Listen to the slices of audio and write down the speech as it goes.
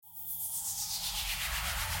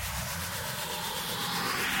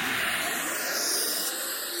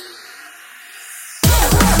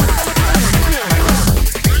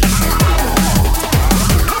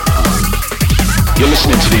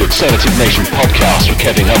Alternative Nation podcast with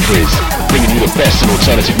Kevin Humphries, bringing you the best in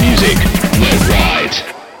alternative music. Let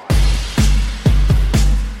ride.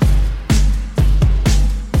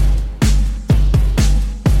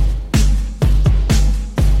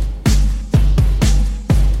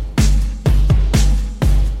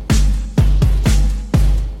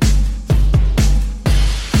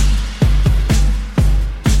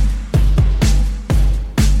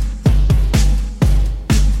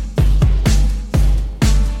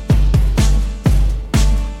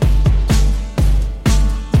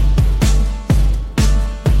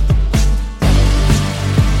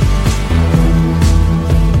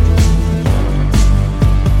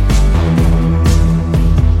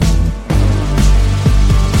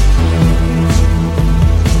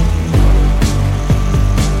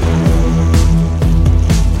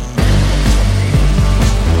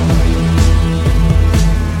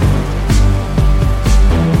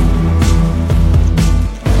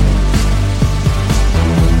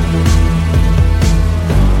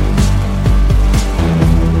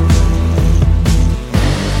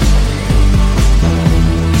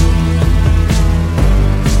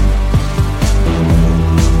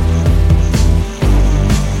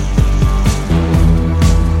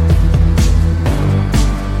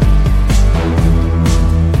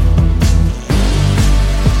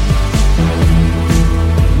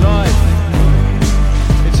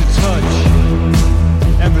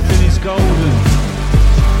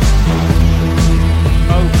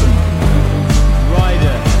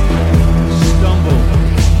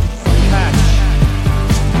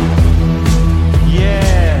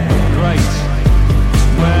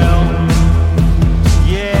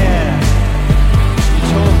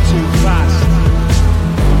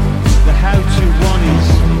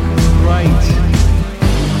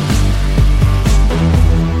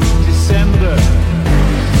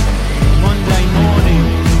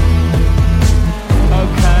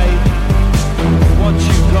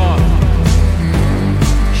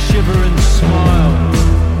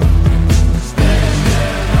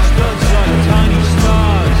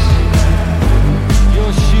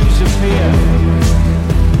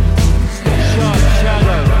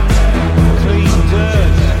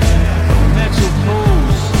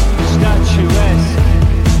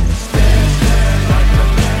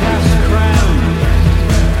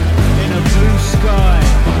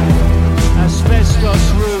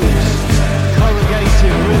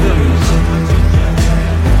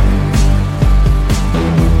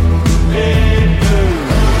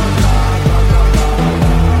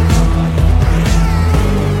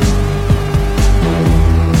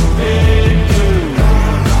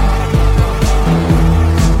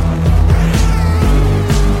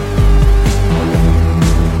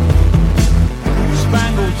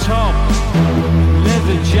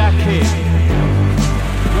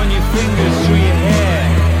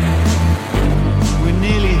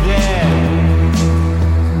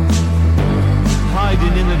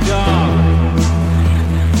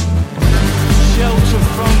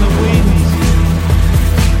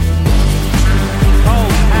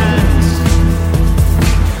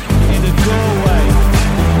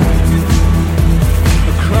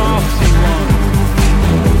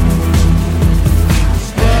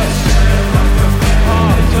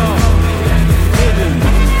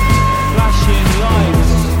 Flash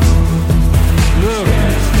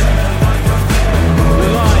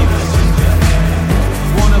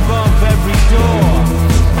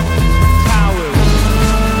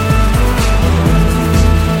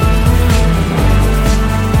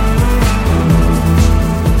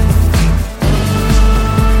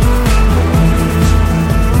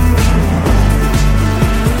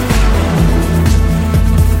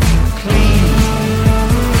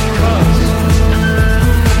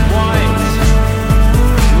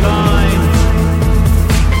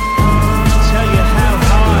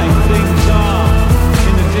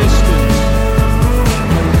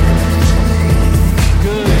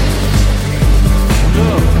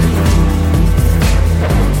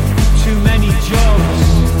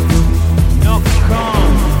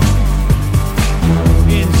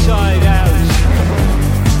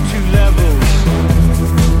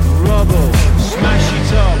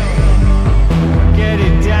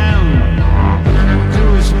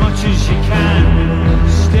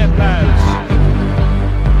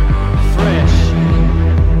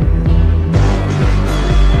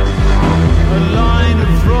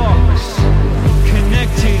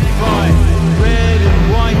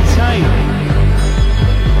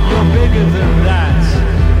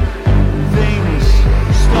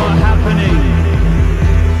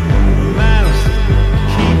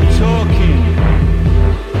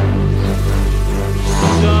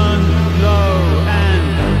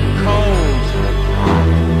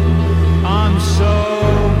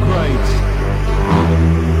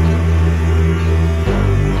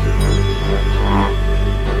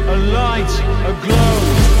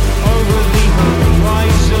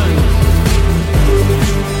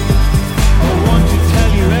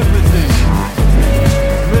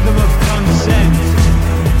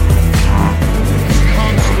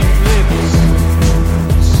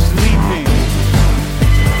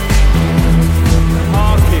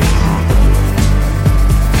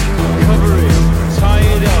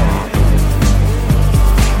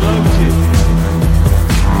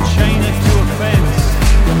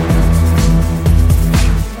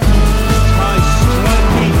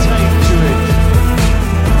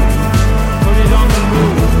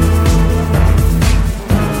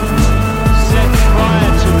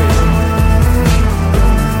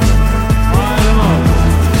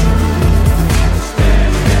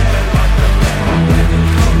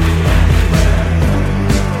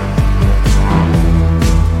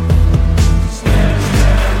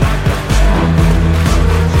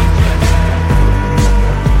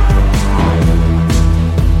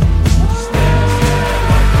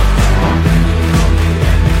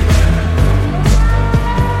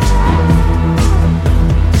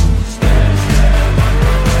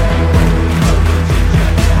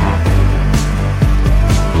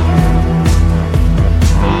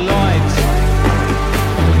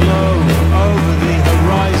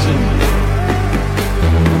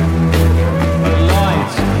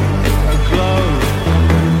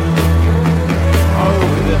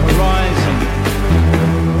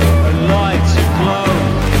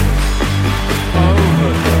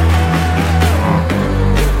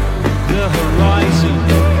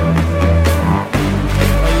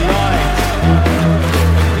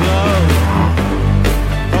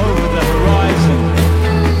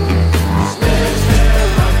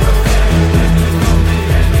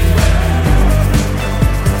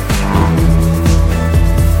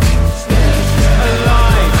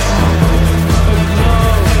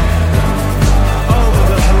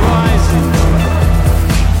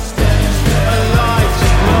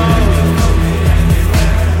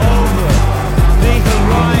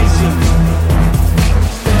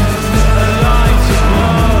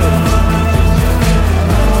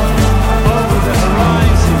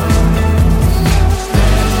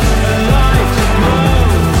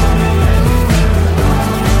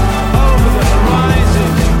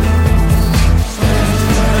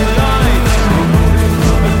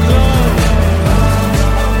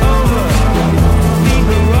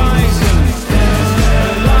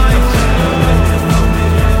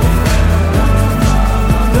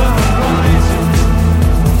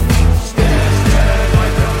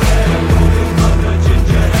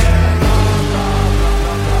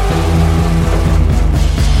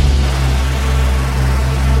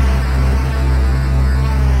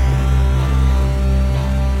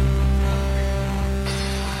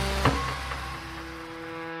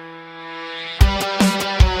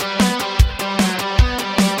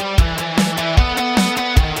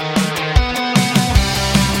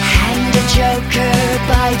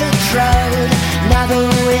the throat. Another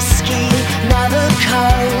whiskey, another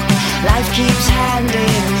coke. Life keeps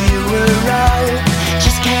handing you a rope.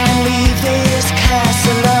 Just can't leave this curse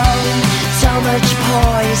alone. So much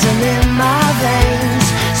poison in my veins.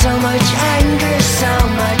 So much anger, so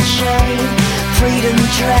much shame. Freedom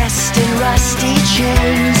dressed in rusty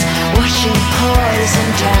chains. Washing poison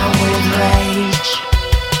down with rage.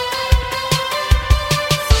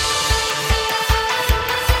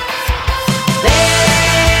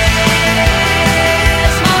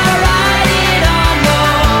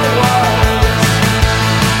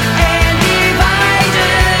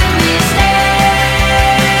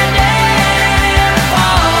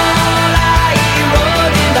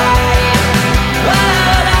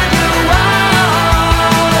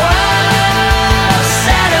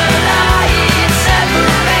 Saturday.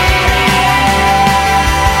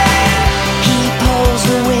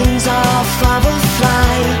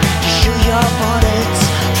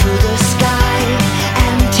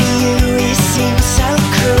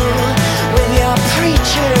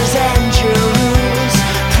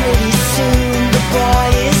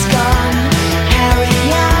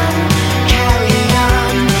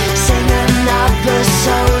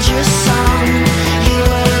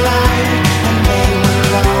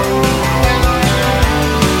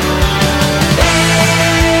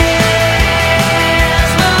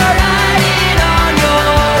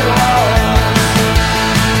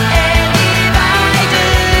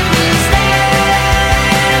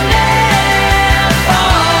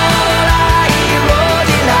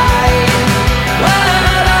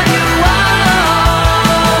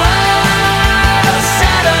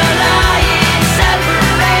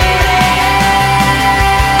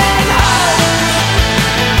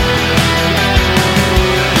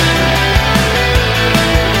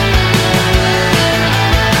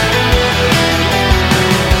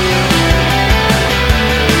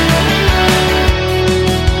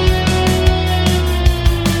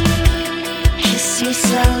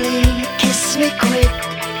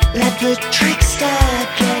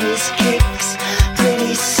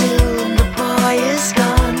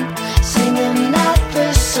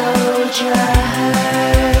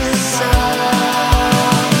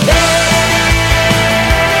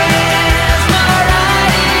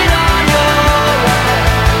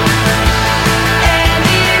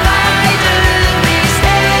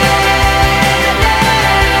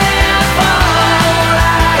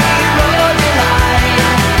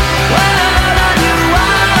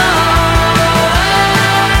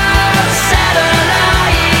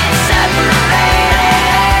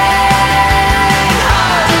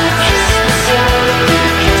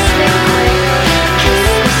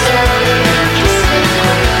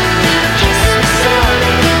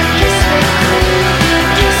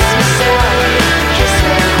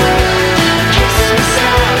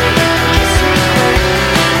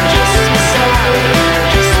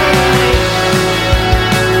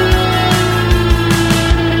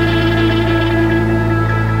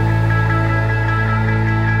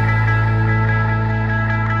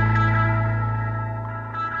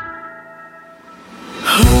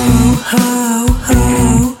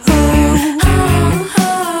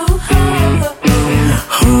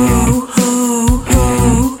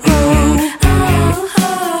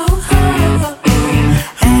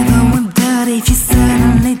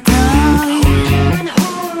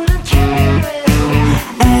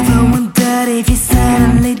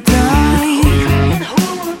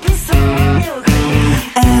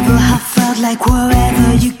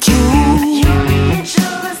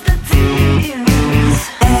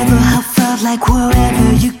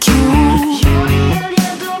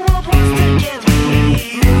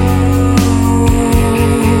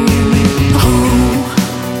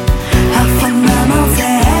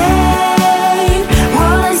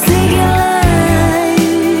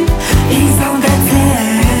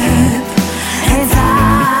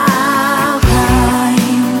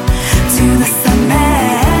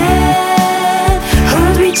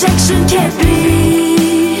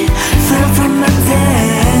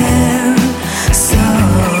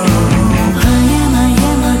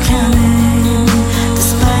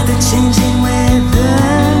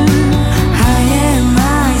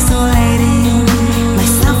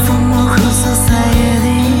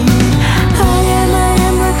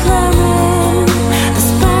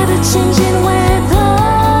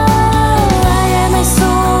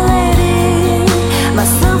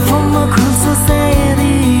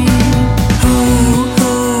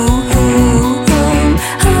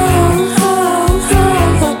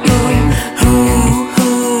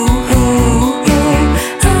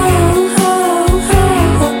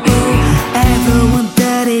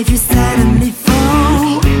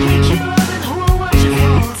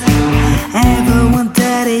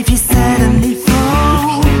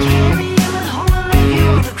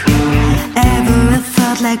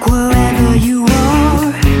 felt like wherever you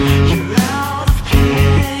are, you're out of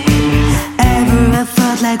place. Ever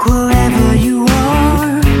felt like wherever you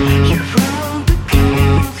are, you found the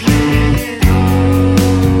conflict.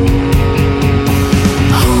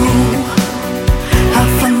 Home, a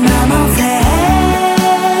phenomenal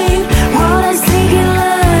day. What I see in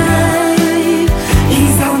life,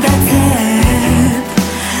 he's on that tip.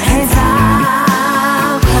 As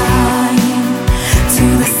I climb to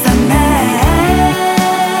the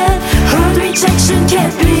summit, heard rejection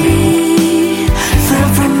can't be fell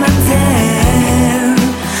from my there.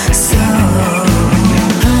 So I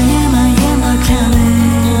am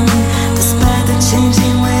climbing despite the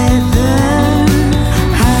changing weather.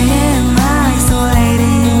 I am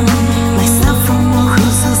isolating myself from the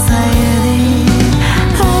whole society.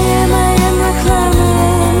 I am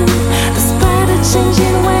climbing despite the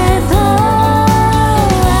changing weather.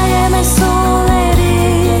 I am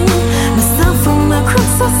isolating myself from the whole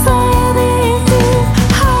society.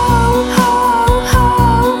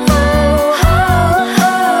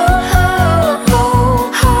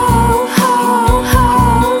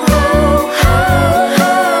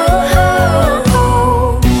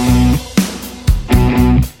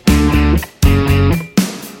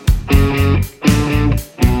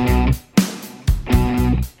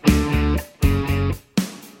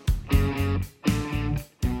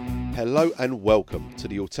 Hello and welcome to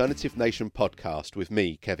the Alternative Nation podcast with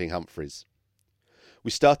me, Kevin Humphreys.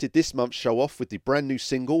 We started this month's show off with the brand new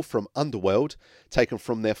single from Underworld, taken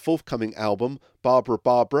from their forthcoming album, Barbara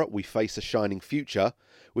Barbara, We Face a Shining Future,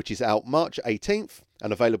 which is out March 18th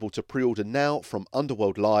and available to pre-order now from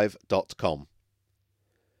underworldlive.com.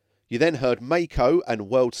 You then heard Mako and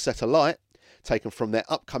World Set Alight, taken from their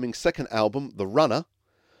upcoming second album, The Runner.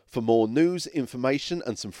 For more news, information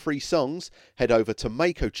and some free songs, head over to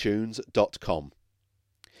makotunes.com.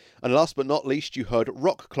 And last but not least, you heard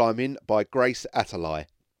Rock Climbing by Grace Atalay.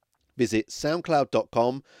 Visit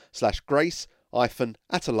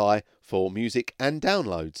soundcloud.com/Grace-Atalay for music and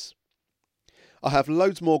downloads. I have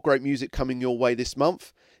loads more great music coming your way this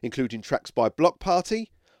month, including tracks by Block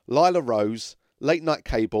Party, Lila Rose, Late Night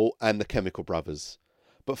Cable and the Chemical Brothers.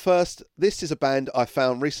 But first, this is a band I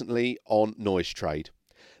found recently on Noise Trade.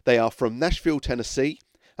 They are from Nashville, Tennessee,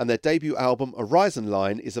 and their debut album Horizon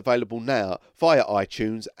Line is available now via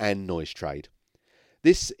iTunes and Noise Trade.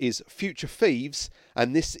 This is Future Thieves,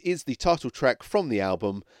 and this is the title track from the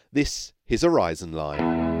album. This is Horizon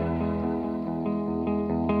Line.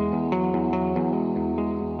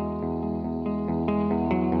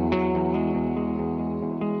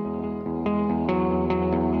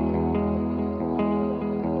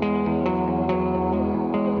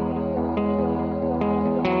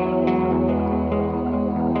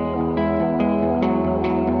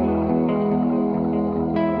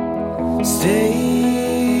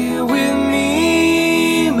 Stay with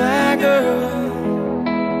me, my girl.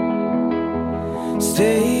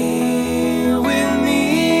 Stay with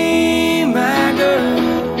me, my girl.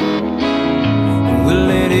 And we'll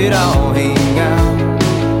let it all hang out.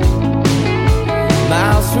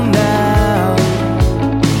 Miles from now,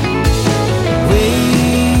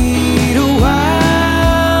 wait a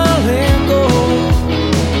while and go.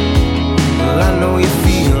 Well, I know you're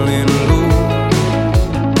feeling low,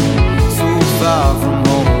 so far from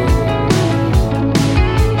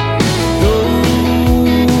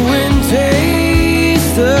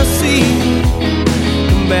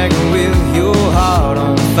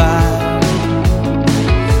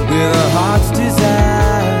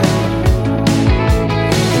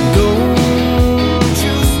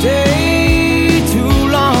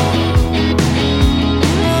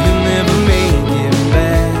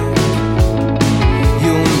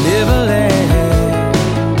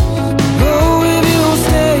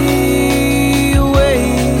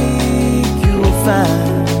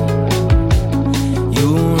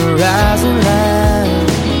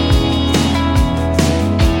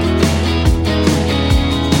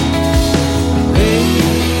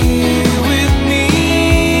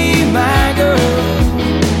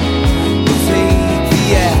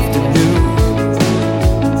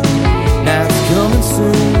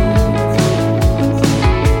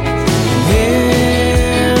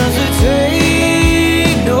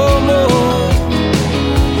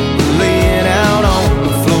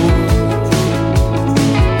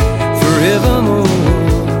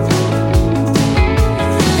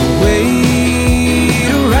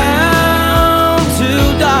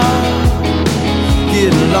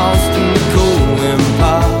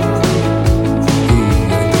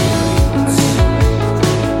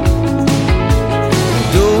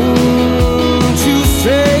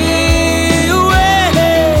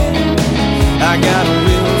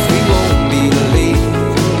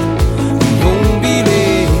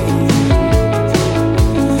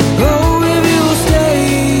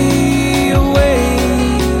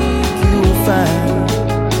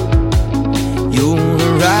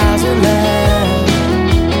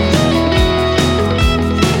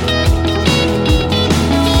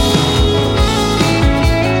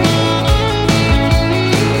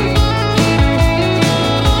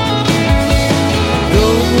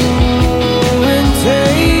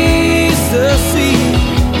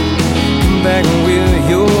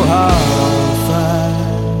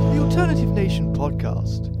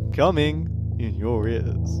podcast coming in your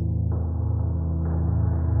ears.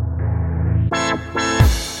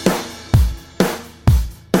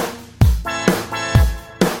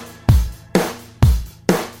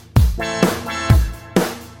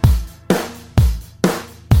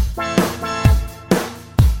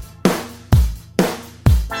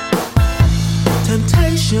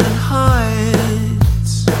 Temptation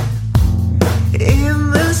hides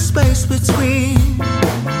in the space between.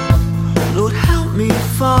 Lord, help me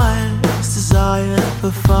find this desire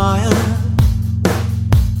for fire.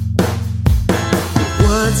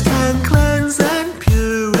 Words can cleanse and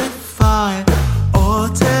purify, or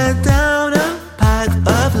tear down a pack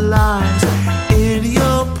of lies. In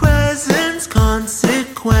your presence,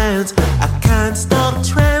 consequence, I can't stop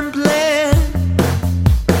trembling.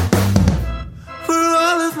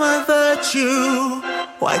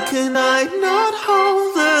 Why can I not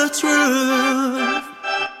hold the truth?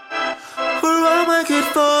 For all my good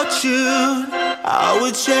fortune, I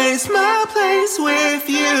would chase my place with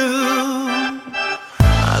you.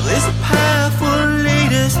 This path will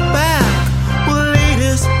lead us back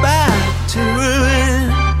to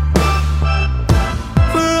ruin.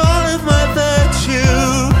 For all of my virtue,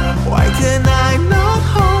 why can I not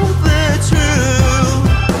hold the truth?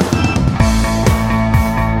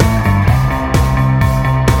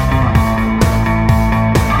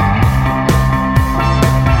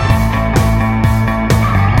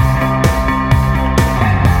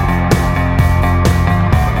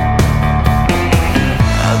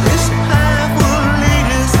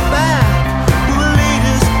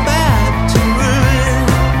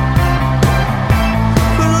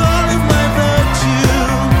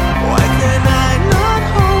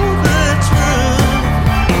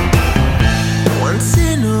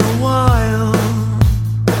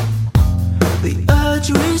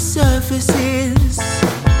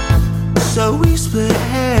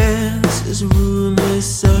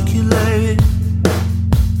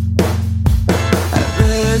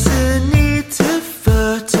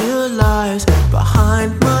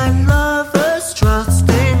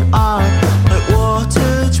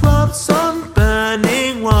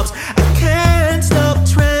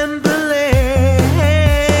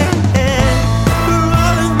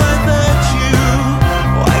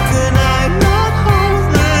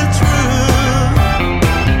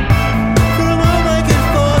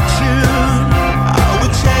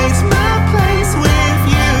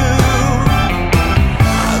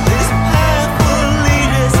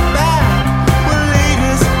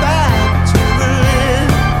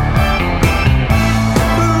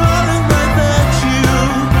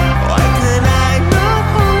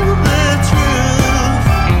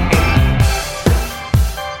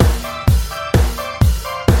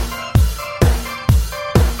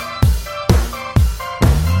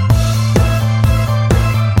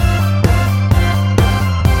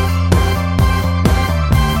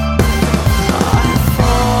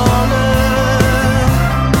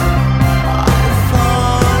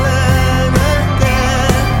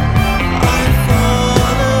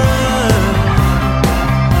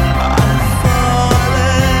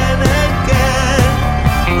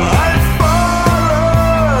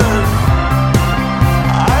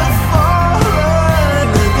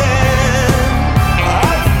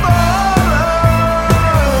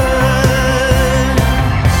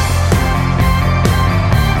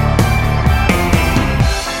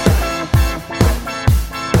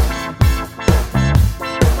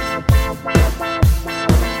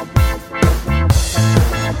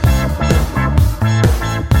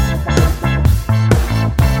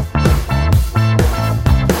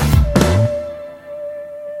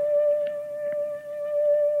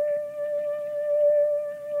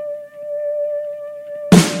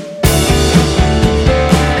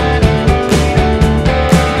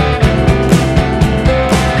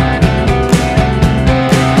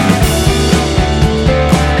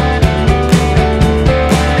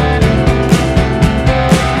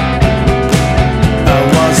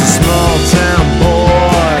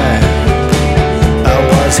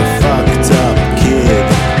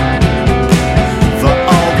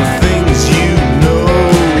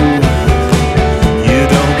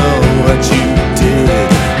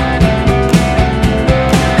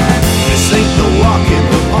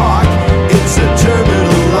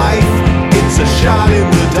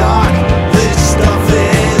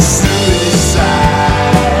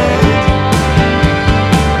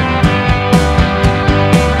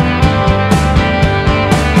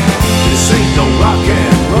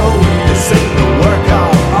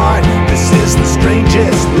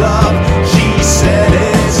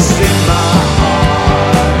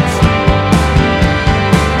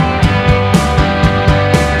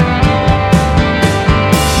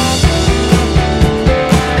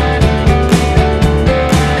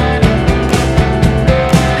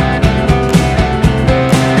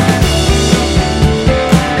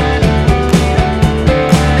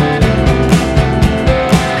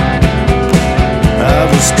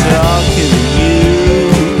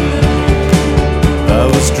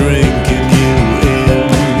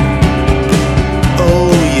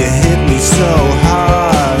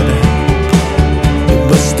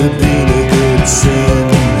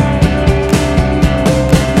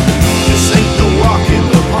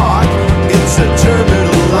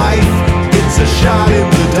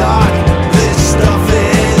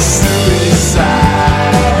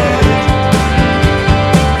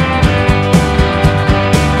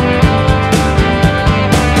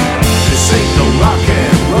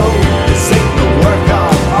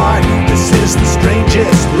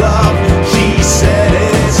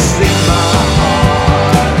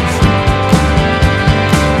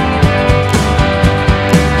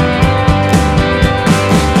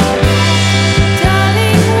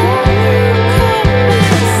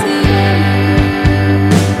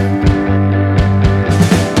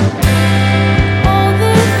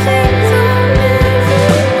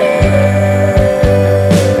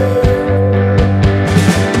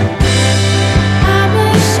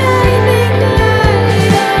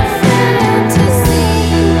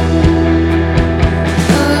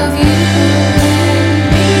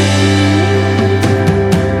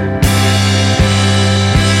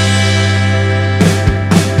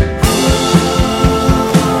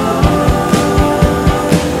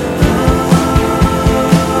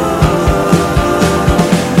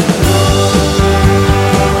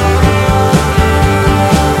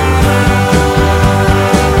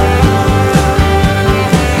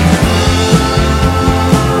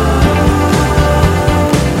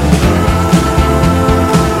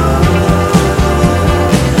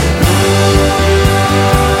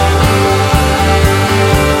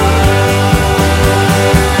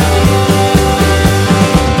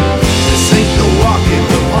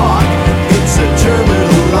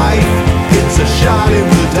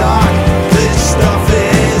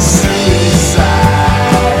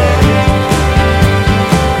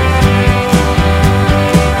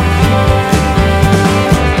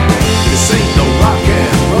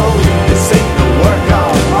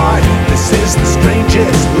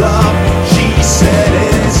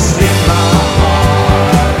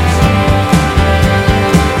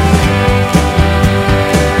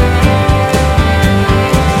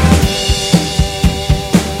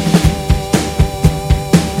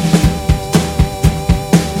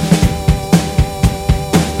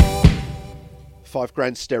 5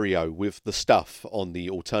 Grand Stereo with The Stuff on the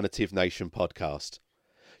Alternative Nation podcast.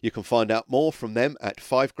 You can find out more from them at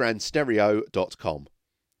 5grandstereo.com.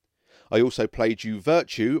 I also played you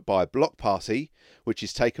Virtue by Block Party, which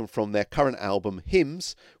is taken from their current album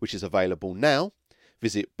Hymns, which is available now.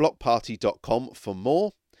 Visit blockparty.com for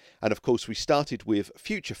more. And of course we started with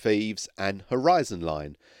Future Thieves and Horizon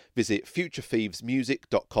Line. Visit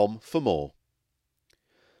futurethrievesmusic.com for more.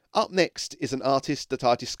 Up next is an artist that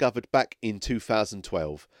I discovered back in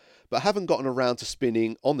 2012, but haven't gotten around to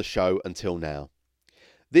spinning on the show until now.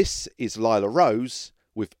 This is Lila Rose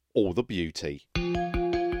with All the Beauty.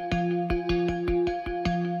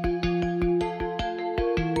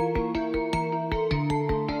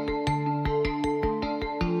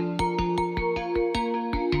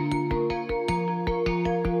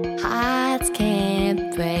 Hearts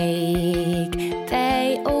can't break,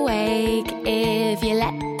 they awake if you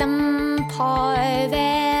let them pour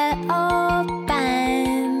their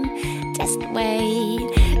open. Just wait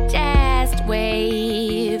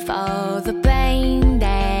for the pain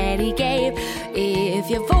that he gave. If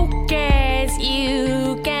you focus,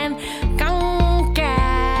 you can conquer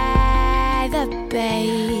the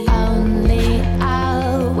pain. Only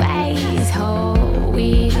always hold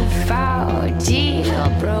we fall, deal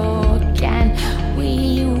broken,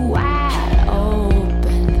 we wide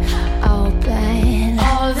open.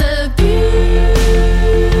 All the beauty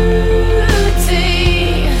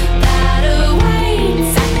that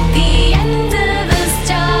awaits at the end of the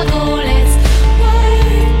struggle, it's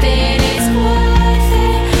worth it, it's worth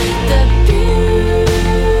it. The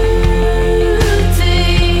beauty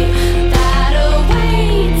that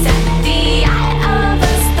awaits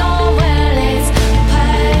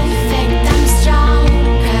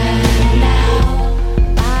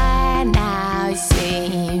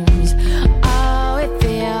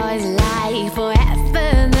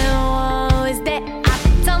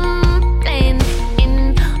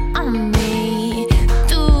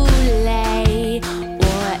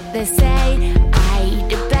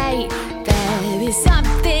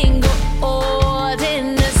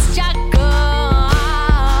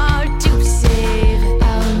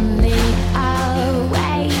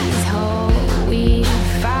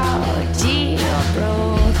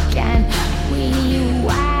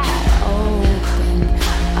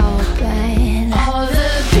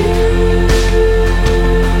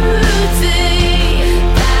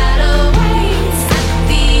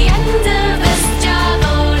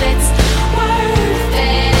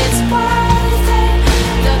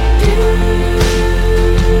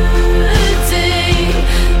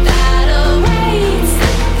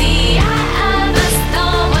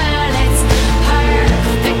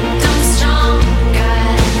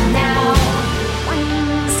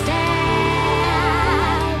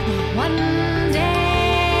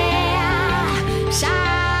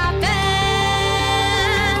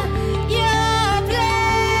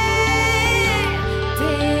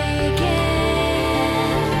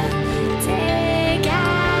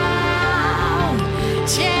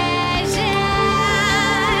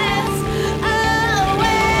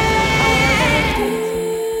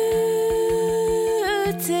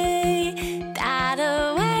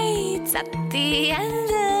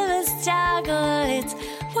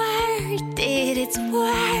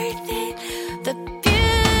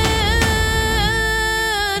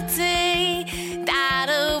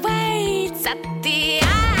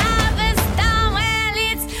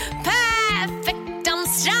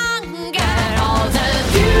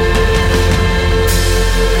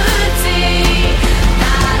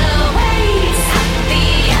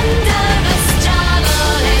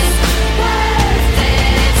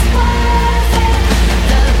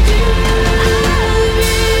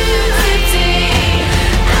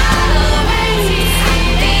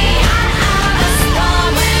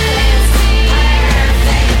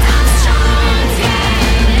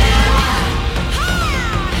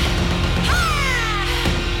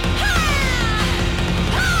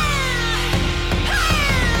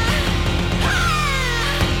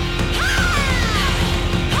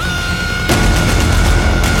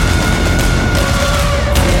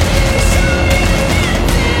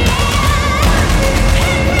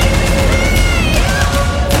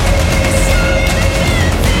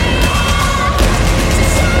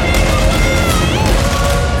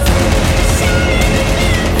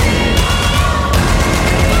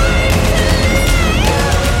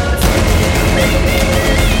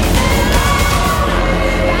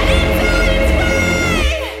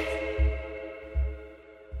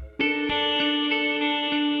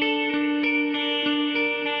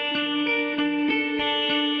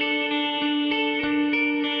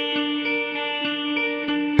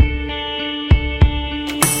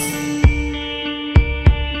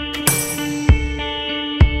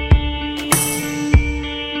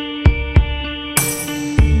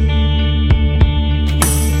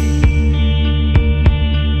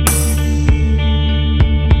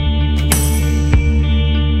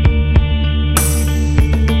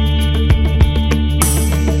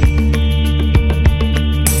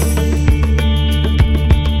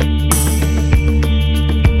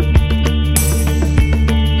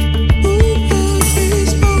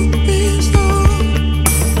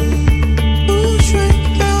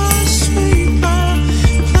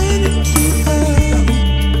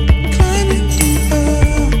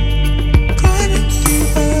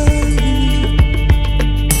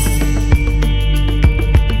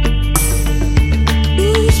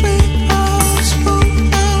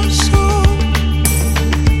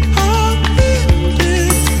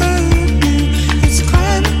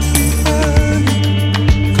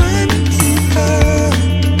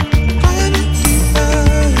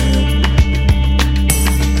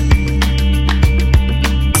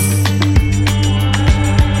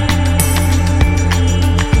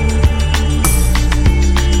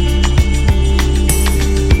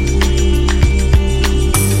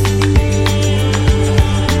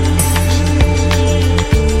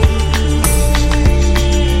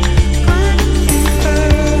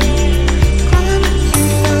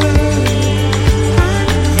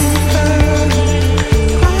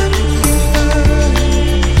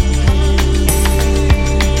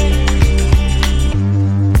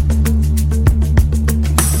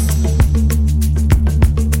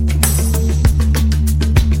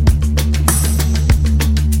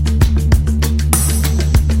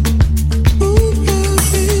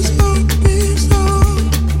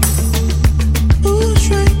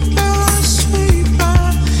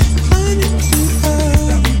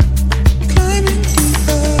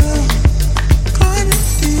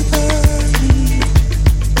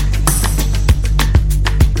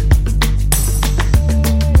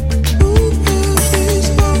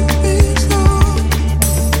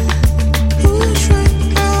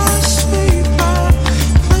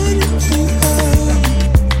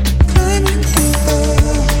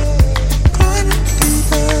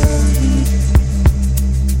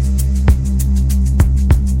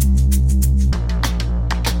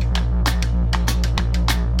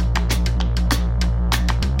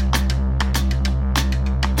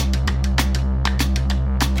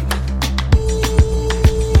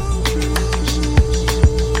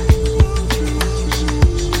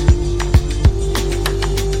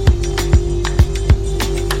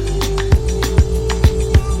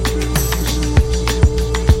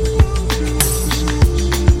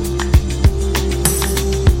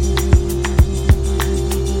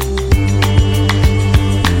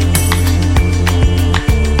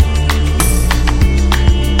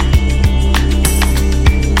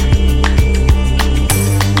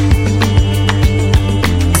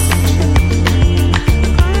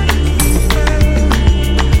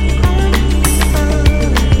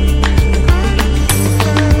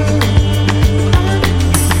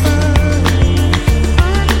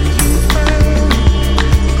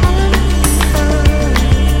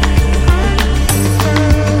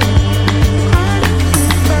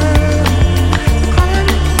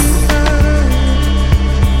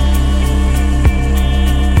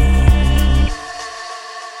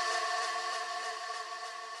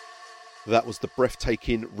That was the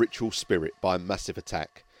breathtaking Ritual Spirit by Massive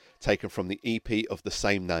Attack, taken from the EP of the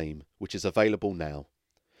same name, which is available now.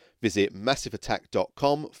 Visit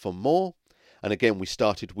massiveattack.com for more. And again, we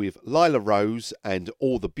started with Lila Rose and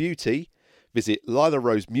All the Beauty. Visit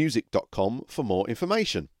lilarosemusic.com for more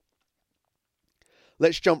information.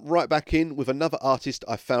 Let's jump right back in with another artist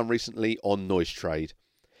I found recently on Noise Trade.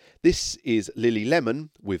 This is Lily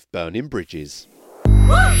Lemon with Burning Bridges.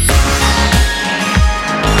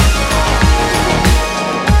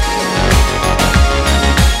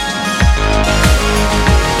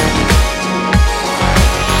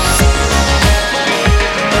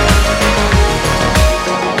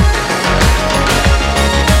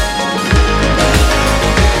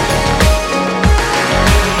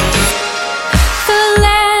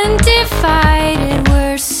 Divided,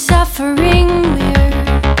 we're suffering,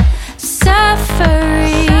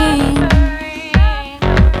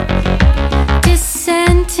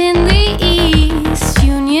 Descent in the east,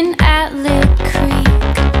 Union at Lit Creek,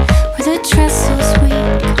 where the trestles weak.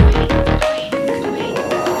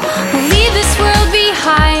 We'll leave this world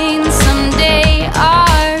behind someday,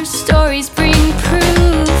 our stories bring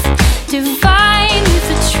proof, divine with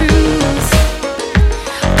the truth.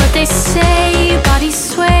 But they say bodies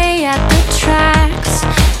sway at the tracks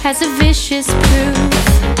as a vicious proof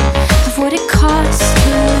of what it costs to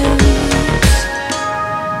lose.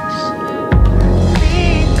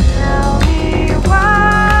 Please tell me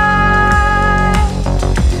why.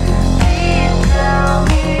 Please tell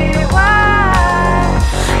me why.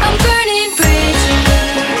 I'm burning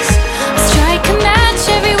bridges. I strike a match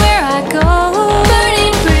everywhere I go.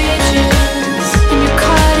 Burning bridges, and you're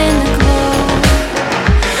caught in the glow.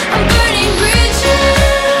 I'm burning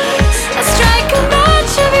bridges. I strike a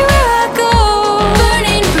match everywhere I go.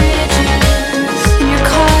 Burning bridges, and you're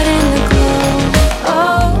caught in the glow.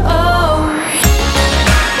 Oh, oh.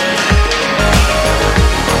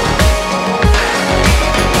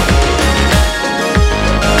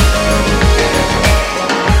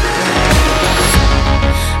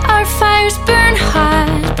 Our fires burn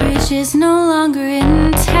hot, bridges no longer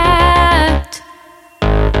intact.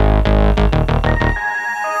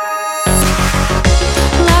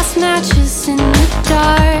 Lost matches in the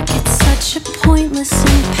dark, it's such a pointless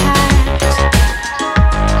impact.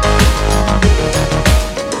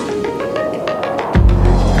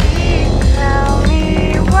 Please tell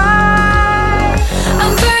me why.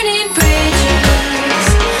 I'm burning bridges.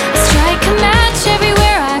 I strike a match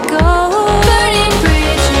everywhere I go. Burning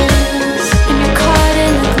bridges, and you're caught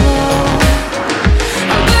in the glow.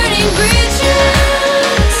 I'm burning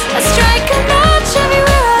bridges. I strike a match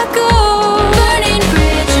everywhere I go. Burning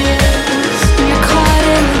bridges, and you're caught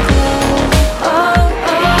in the glow. Oh,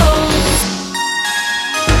 oh.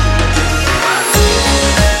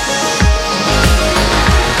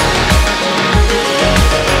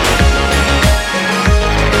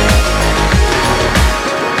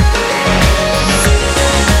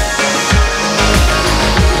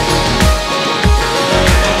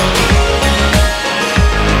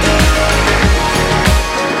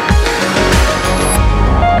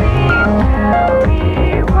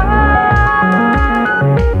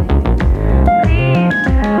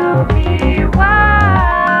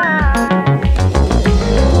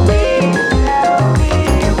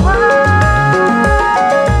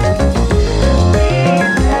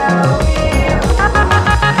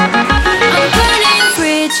 I'm burning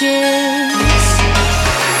bridges.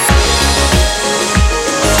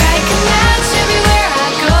 Strike a match everywhere I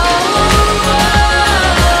go.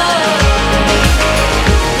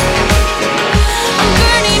 I'm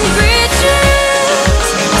burning bridges.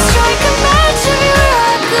 Strike a match everywhere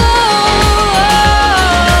I go.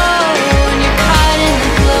 And you're caught in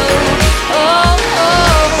the glow. Oh,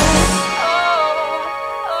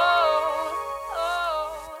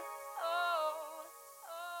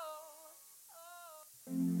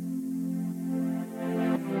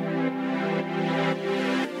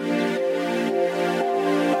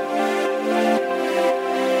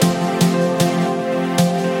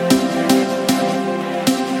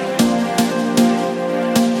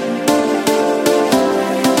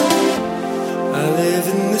 I live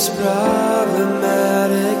in this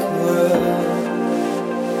problematic world.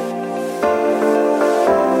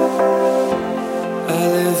 I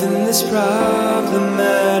live in this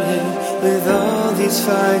problematic with all these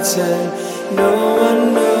fights and no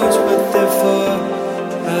one knows what they're for.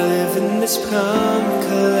 I live in this calm,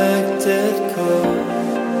 collected core.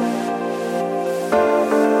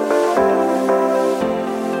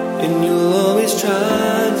 And you'll always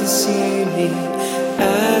try to see me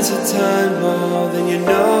as a time more than you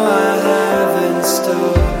know I have in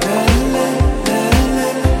store. La, la, la, la,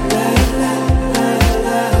 la, la.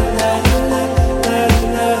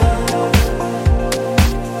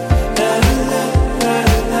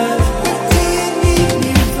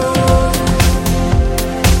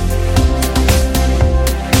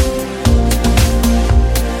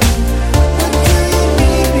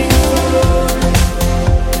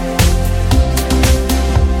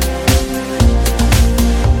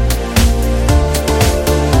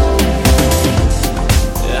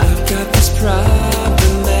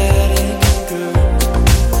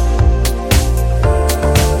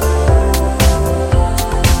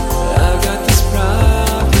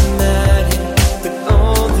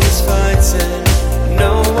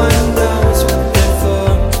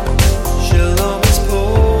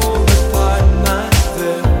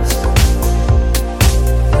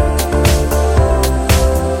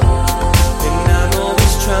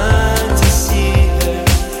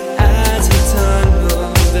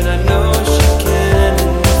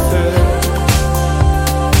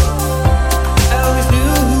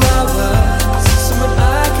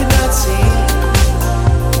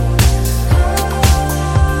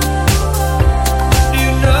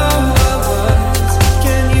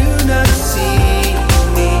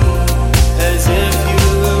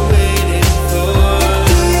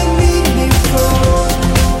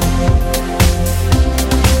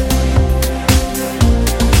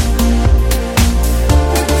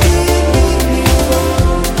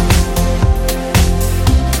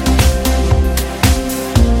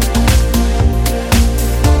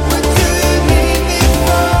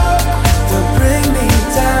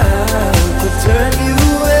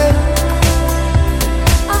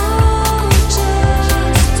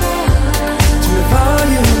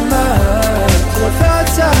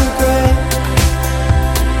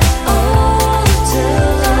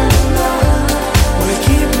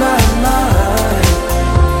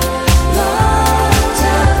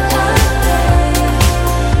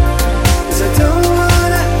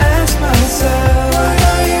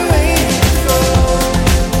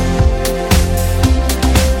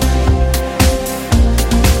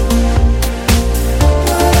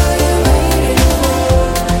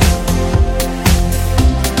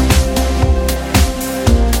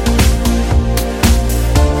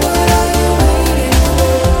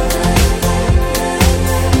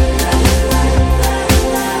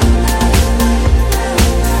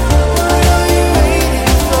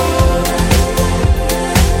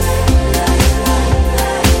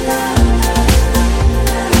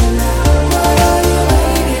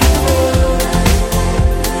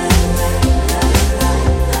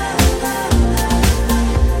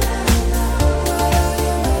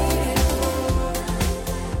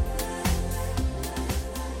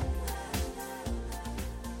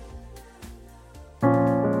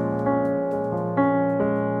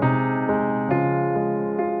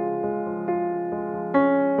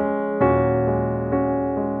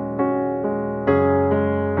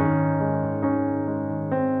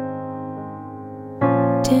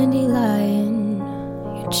 Dandelion,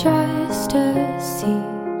 you're just a seed,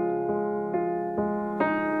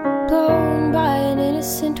 blown by an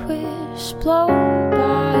innocent wish, blown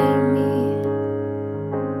by me.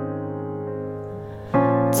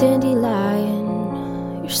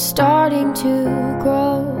 Dandelion, you're starting to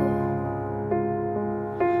grow,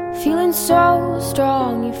 feeling so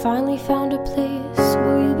strong, you finally found a place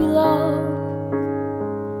where you belong.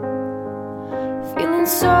 Feeling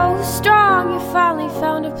so strong, you finally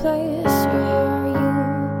found a place where you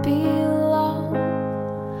belong.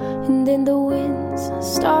 And then the winds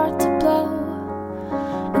start to blow,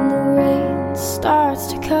 and the rain starts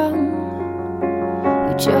to come.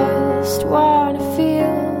 You just wanna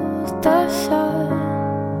feel the sun,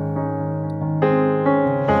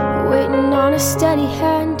 waiting on a steady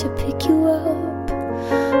hand to pick you up,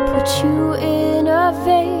 put you in a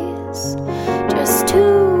vase, just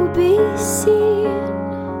to be seen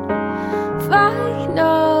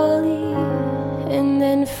finally. And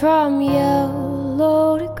then from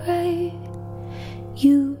yellow to gray,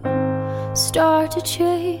 you start to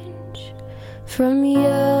change. From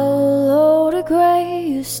yellow to gray,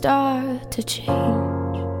 you start to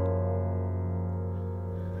change.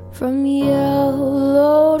 From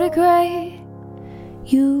yellow to gray,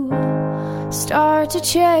 you start to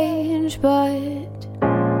change, but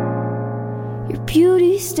your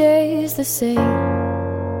beauty stays the same,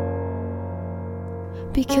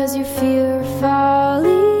 because you're fearfully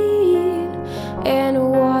and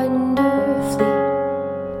wonderfully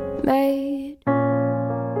made.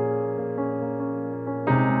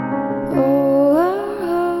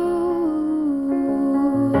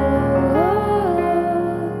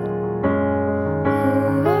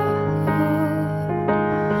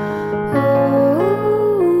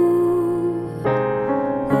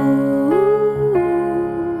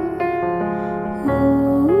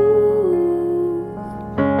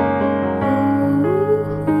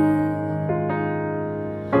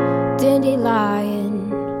 Dandelion,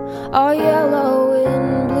 all yellow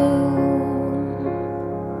and blue,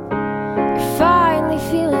 you're finally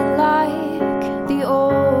feeling like the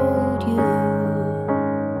old you.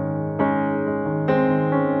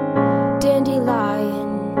 Dandelion,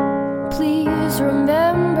 please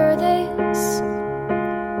remember this.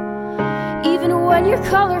 Even when your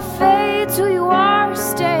color fades, who you are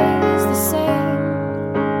stays the same.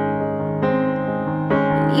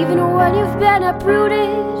 And even when you've been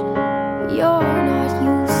uprooted, you're not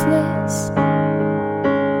useless.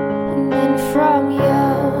 And then from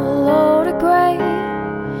yellow to gray,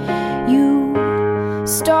 you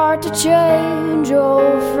start to change.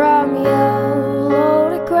 Oh, from yellow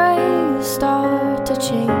to gray, you start to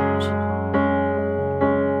change.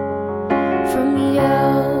 From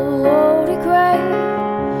yellow to gray,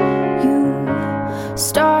 you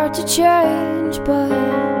start to change, but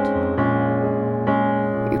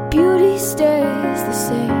your beauty stays the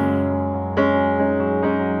same,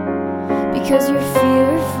 because you're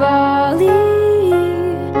fearfully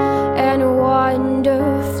and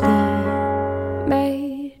wonderfully made.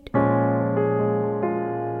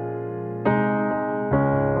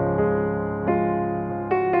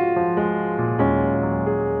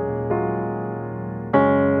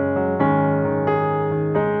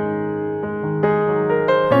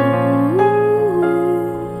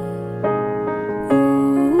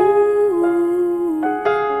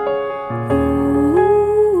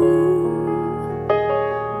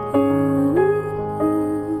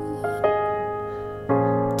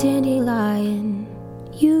 Dandelion,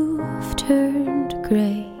 you've turned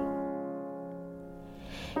gray,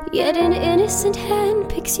 yet an innocent hand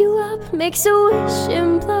picks you up, makes a wish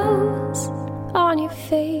and blows on your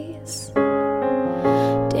face.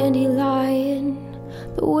 Dandelion,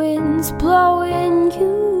 the wind's blowing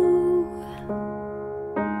you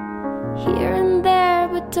here and there,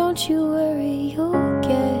 but don't you worry, you'll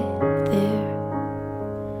get there,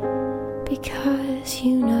 because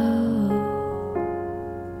you know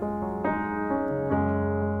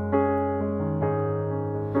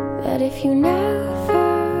that if you never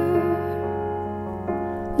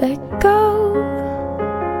let go,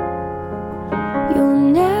 you'll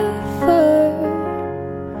never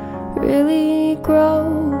really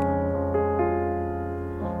grow.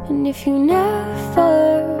 And if you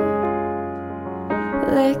never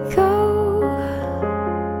let go,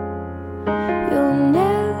 you'll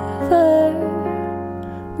never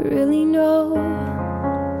really know.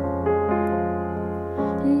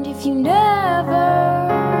 And if you never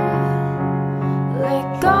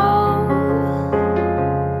let go,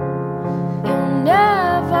 you'll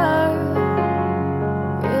never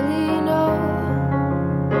really know.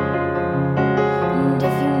 And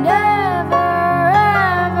if you never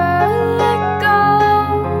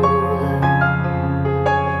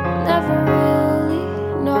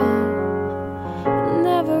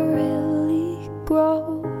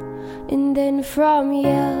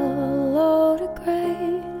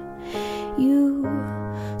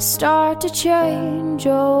start to change.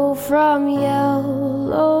 Oh, from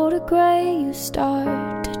yellow to gray, you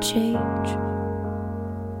start to change.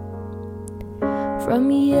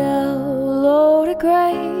 From yellow to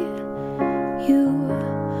gray,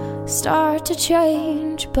 you start to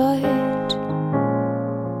change, but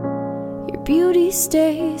your beauty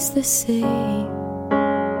stays the same.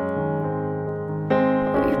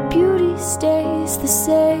 Oh, your beauty stays the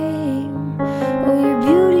same. Oh, your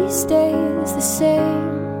beauty stays the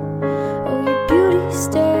same. Oh, your beauty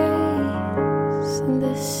stays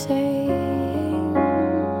the same.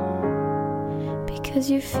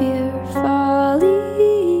 Because you're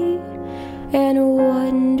fearfully and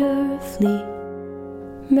wonderfully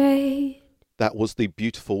made. That was the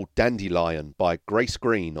beautiful Dandelion by Grace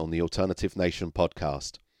Green on the Alternative Nation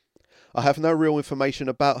podcast. I have no real information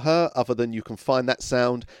about her other than you can find that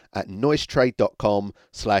sound at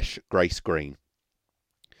noisetrade.com/Grace Green.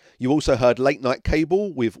 You also heard Late Night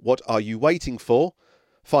Cable with What Are You Waiting For?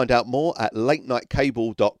 Find out more at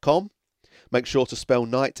latenightcable.com. Make sure to spell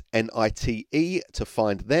night N-I-T-E to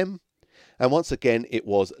find them. And once again, it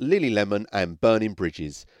was Lily Lemon and Burning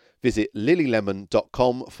Bridges. Visit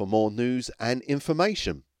lilylemon.com for more news and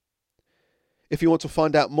information. If you want to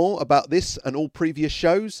find out more about this and all previous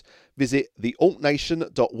shows, visit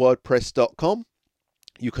thealtnation.wordpress.com.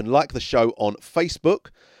 You can like the show on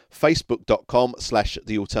Facebook,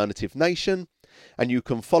 facebook.com/thealternativenation, and you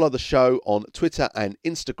can follow the show on Twitter and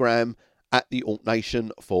Instagram at The Alt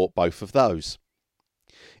Nation for both of those.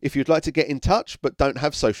 If you'd like to get in touch but don't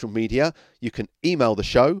have social media, you can email the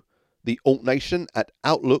show,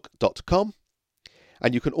 thealtnation@outlook.com,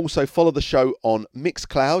 and you can also follow the show on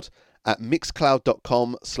Mixcloud at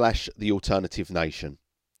mixcloud.com/thealternativenation.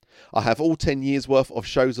 I have all 10 years worth of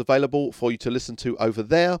shows available for you to listen to over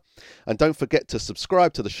there, and don't forget to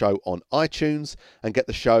subscribe to the show on iTunes and get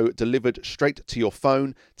the show delivered straight to your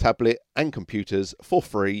phone, tablet and computers for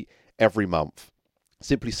free every month.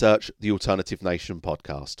 Simply search the Alternative Nation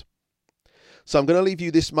podcast. So I'm going to leave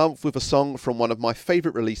you this month with a song from one of my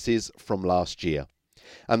favourite releases from last year.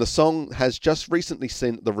 And the song has just recently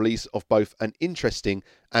seen the release of both an interesting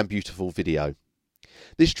and beautiful video.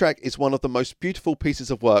 This track is one of the most beautiful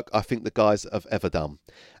pieces of work I think the guys have ever done,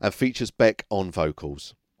 and features Beck on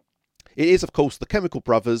vocals. It is of course the Chemical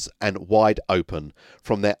Brothers and Wide Open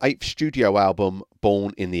from their 8th studio album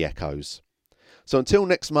Born in the Echoes. So until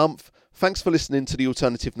next month, thanks for listening to the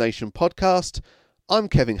Alternative Nation podcast. I'm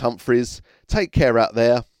Kevin Humphreys. Take care out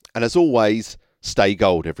there, and as always, stay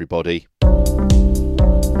gold everybody.